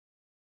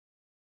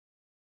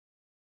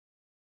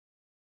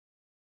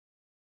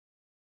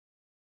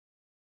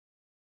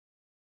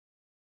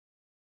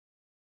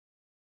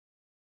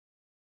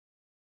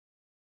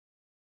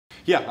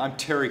Yeah, I'm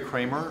Terry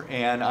Kramer,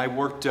 and I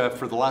worked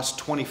for the last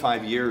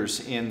 25 years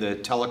in the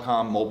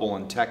telecom, mobile,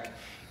 and tech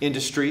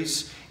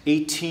industries.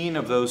 18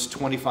 of those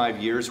 25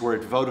 years were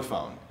at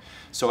Vodafone.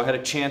 So I had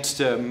a chance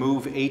to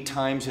move 8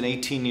 times in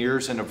 18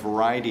 years in a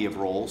variety of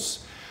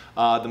roles.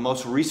 The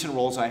most recent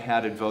roles I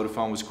had at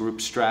Vodafone was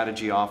Group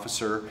Strategy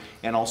Officer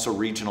and also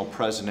Regional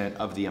President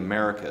of the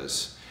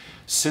Americas.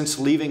 Since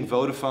leaving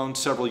Vodafone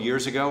several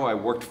years ago, I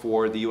worked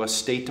for the U.S.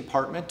 State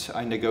Department.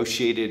 I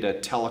negotiated a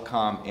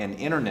telecom and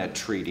internet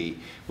treaty,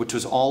 which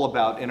was all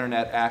about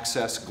internet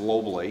access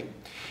globally.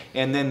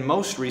 And then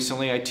most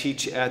recently, I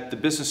teach at the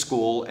business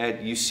school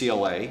at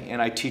UCLA,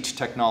 and I teach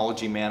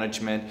technology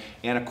management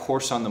and a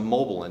course on the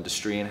mobile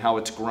industry and how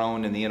it's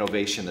grown and the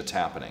innovation that's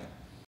happening.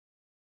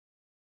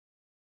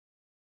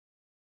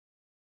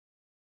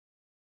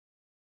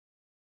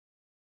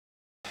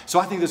 So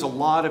I think there's a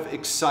lot of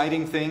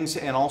exciting things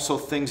and also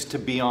things to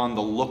be on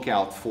the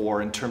lookout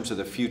for in terms of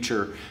the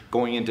future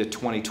going into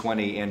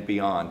 2020 and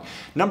beyond.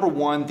 Number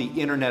one, the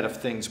Internet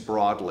of Things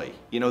broadly.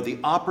 You know, the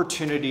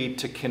opportunity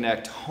to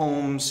connect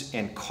homes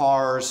and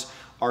cars,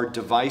 our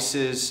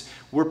devices.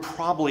 We're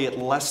probably at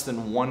less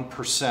than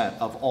 1%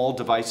 of all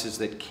devices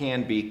that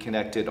can be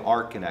connected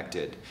are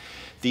connected.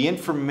 The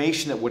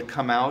information that would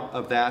come out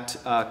of that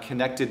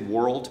connected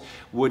world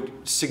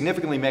would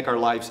significantly make our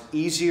lives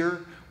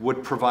easier,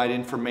 would provide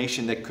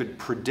information that could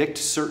predict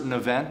certain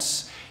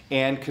events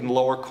and can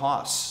lower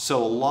costs.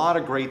 So a lot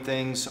of great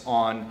things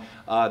on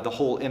the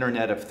whole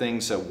Internet of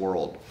Things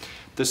world.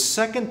 The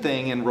second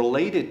thing, and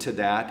related to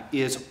that,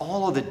 is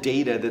all of the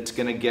data that's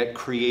going to get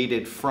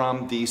created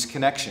from these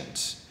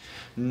connections.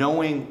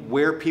 Knowing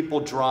where people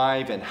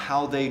drive and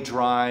how they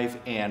drive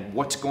and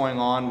what's going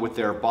on with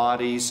their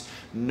bodies,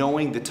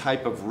 knowing the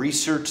type of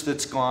research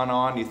that's gone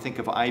on. You think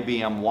of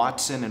IBM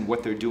Watson and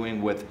what they're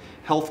doing with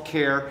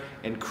healthcare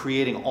and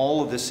creating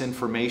all of this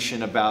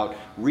information about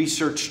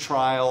research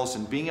trials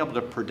and being able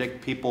to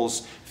predict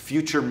people's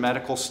future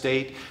medical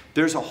state.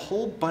 There's a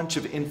whole bunch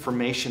of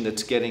information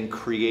that's getting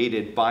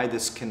created by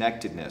this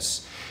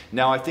connectedness.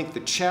 Now, I think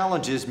the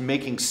challenge is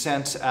making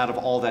sense out of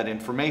all that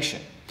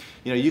information.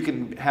 You know, you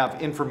can have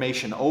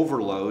information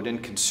overload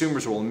and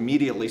consumers will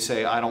immediately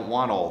say, I don't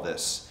want all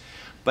this.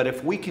 But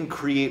if we can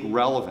create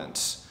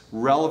relevance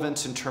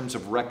in terms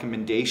of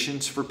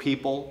recommendations for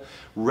people,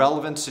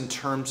 relevance in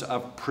terms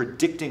of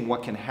predicting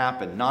what can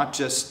happen, not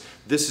just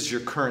this is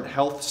your current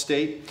health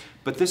state,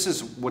 but this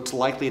is what's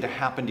likely to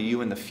happen to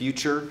you in the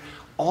future.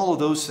 All of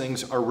those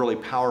things are really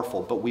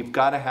powerful, but we've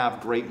got to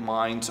have great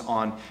minds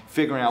on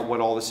figuring out what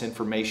all this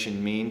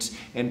information means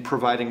and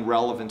providing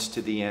relevance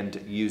to the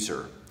end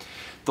user.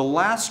 The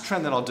last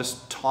trend that I'll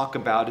just talk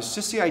about is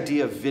just the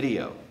idea of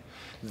video.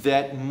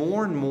 That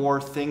more and more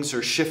things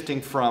are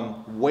shifting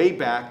from way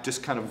back,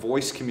 just kind of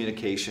voice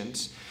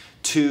communications,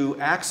 to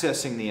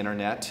accessing the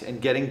internet and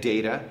getting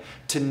data,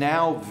 to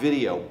now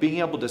video, being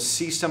able to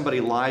see somebody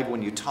live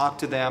when you talk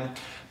to them,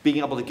 being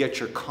able to get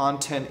your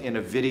content in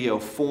a video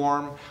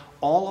form,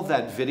 all of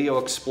that video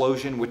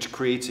explosion, which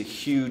creates a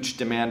huge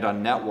demand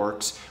on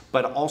networks,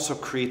 but also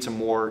creates a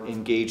more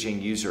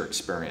engaging user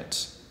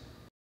experience.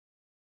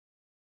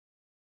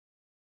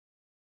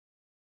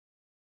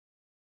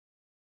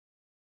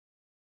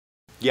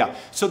 Yeah,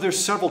 so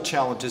there's several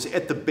challenges.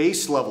 At the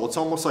base level, it's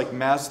almost like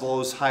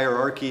Maslow's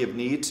hierarchy of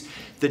needs.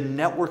 The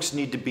networks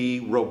need to be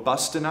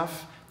robust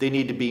enough. They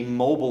need to be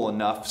mobile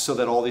enough so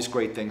that all these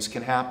great things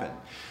can happen.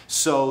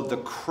 So the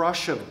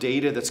crush of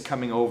data that's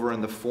coming over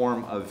in the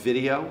form of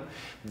video,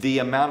 the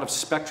amount of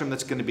spectrum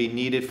that's going to be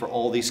needed for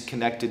all these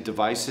connected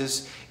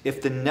devices,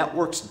 if the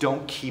networks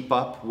don't keep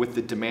up with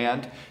the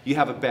demand, you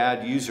have a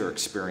bad user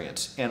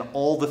experience. And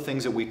all the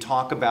things that we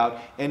talk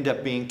about end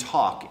up being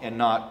talk and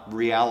not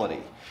reality.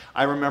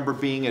 I remember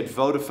being at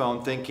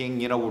Vodafone thinking,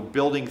 you know, we're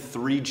building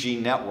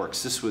 3G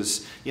networks. This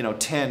was,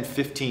 10,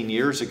 15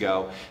 years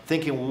ago,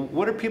 thinking, well,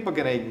 what are people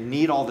going to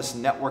need all this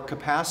network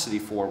capacity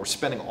for? We're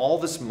spending all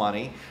this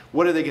money.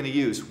 What are they going to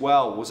use?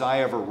 Well, was I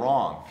ever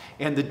wrong?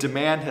 And the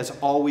demand has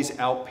always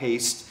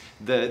outpaced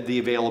the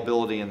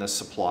availability and the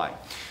supply.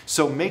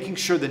 So making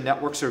sure the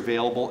networks are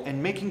available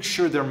and making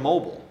sure they're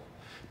mobile.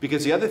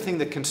 Because the other thing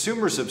that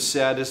consumers have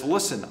said is,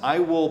 listen, I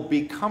will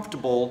be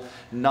comfortable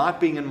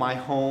not being in my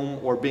home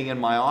or being in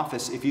my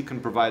office if you can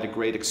provide a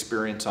great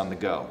experience on the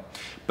go.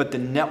 But the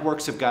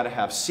networks have got to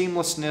have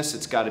seamlessness,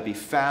 it's got to be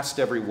fast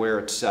everywhere,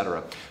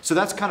 etc. So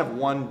that's kind of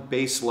one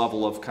base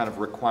level of kind of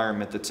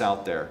requirement that's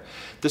out there.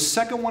 The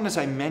second one, as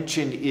I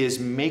mentioned, is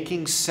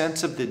making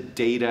sense of the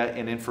data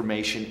and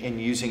information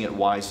and using it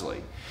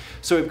wisely.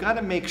 So we've got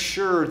to make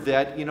sure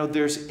that,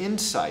 there's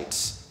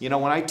insights.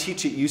 When I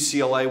teach at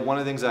UCLA, one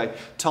of the things I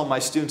tell my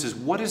students is,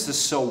 what is the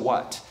so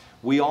what?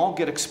 We all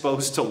get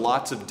exposed to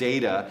lots of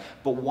data,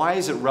 but why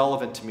is it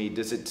relevant to me?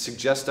 Does it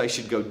suggest I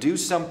should go do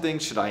something?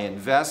 Should I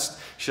invest?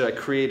 Should I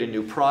create a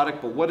new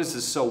product? But what is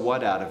the so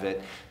what out of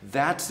it?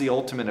 That's the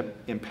ultimate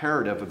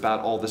imperative about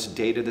all this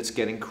data that's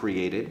getting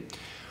created.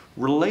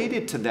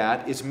 Related to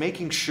that is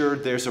making sure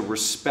there's a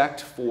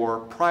respect for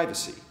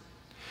privacy.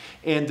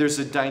 And there's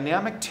a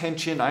dynamic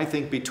tension, I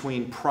think,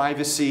 between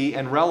privacy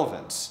and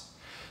relevance.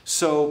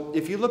 So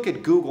if you look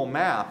at Google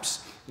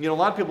Maps, you know, a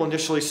lot of people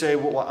initially say,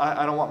 well,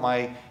 I don't want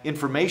my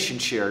information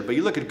shared. But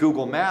you look at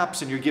Google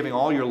Maps and you're giving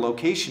all your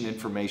location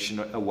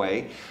information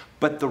away.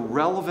 But the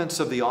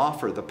relevance of the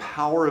offer, the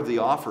power of the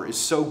offer is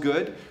so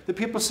good that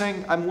people are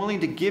saying, I'm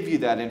willing to give you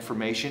that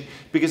information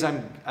because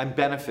I'm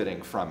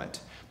benefiting from it.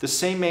 The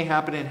same may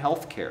happen in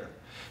healthcare.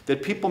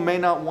 That people may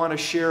not want to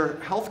share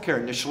healthcare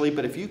initially,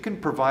 but if you can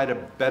provide a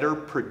better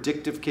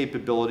predictive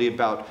capability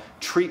about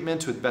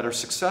treatments with better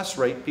success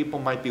rate, people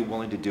might be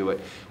willing to do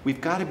it. We've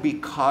got to be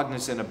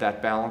cognizant of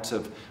that balance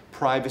of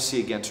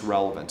privacy against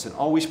relevance and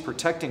always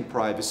protecting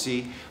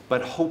privacy,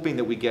 but hoping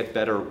that we get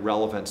better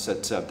relevance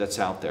that's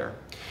out there.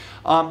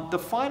 The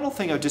final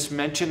thing I just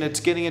mentioned, it's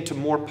getting into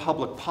more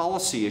public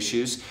policy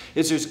issues,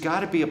 is there's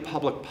got to be a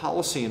public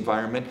policy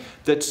environment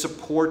that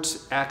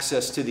supports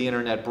access to the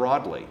internet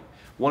broadly.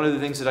 One of the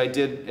things that I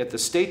did at the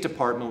State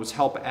Department was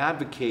help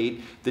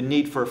advocate the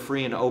need for a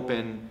free and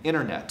open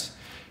internet.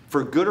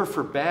 For good or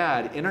for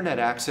bad, internet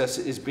access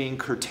is being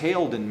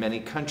curtailed in many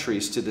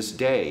countries to this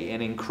day,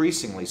 and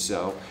increasingly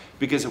so,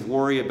 because of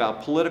worry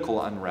about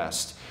political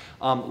unrest.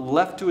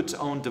 Left to its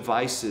own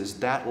devices,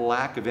 that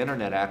lack of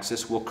internet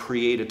access will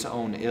create its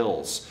own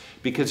ills,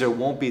 because there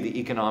won't be the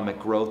economic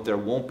growth, there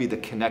won't be the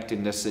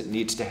connectedness that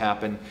needs to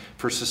happen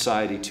for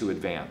society to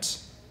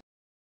advance.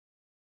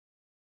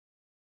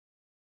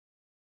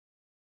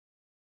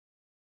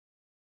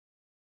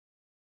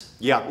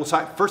 Yeah, well,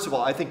 so first of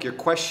all, I think your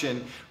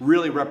question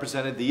really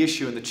represented the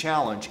issue and the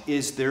challenge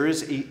is there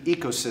is an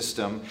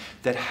ecosystem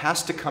that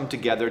has to come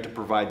together to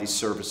provide these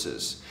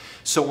services.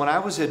 So when I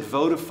was at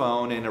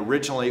Vodafone, and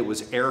originally it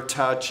was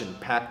AirTouch and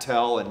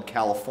Pactel in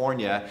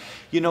California,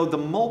 you know, the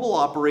mobile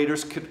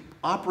operators could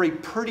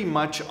operate pretty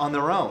much on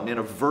their own in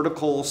a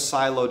vertical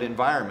siloed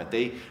environment.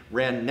 They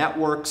ran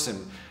networks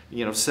and,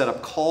 you know, set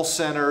up call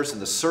centers,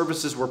 and the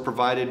services were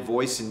provided,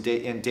 voice and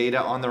data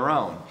on their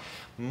own.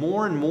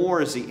 More and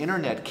more as the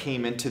internet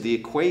came into the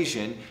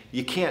equation,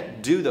 you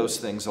can't do those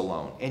things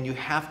alone. And you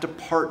have to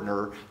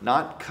partner,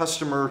 not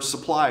customer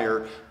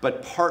supplier,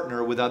 but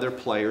partner with other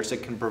players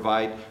that can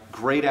provide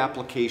great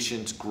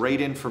applications,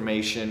 great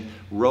information,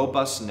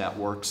 robust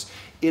networks.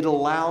 It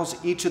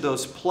allows each of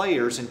those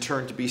players in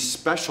turn to be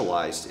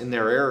specialized in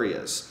their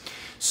areas.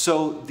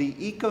 So the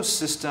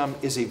ecosystem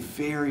is a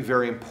very,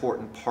 very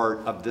important part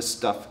of this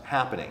stuff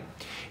happening.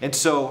 And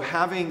so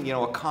having, you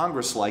know, a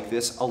Congress like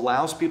this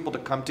allows people to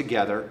come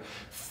together,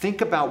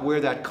 think about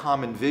where that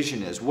common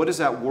vision is. What does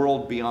that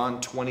world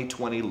beyond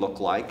 2020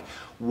 look like?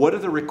 What are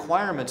the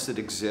requirements that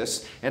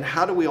exist? And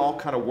how do we all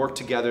kind of work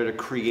together to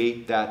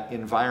create that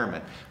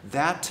environment?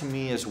 That to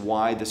me is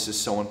why this is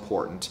so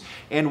important.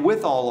 And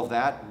with all of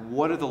that,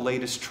 what are the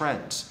latest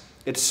trends?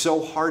 It's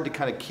so hard to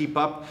kind of keep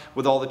up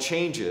with all the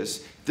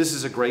changes. This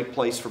is a great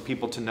place for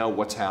people to know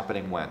what's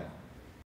happening when.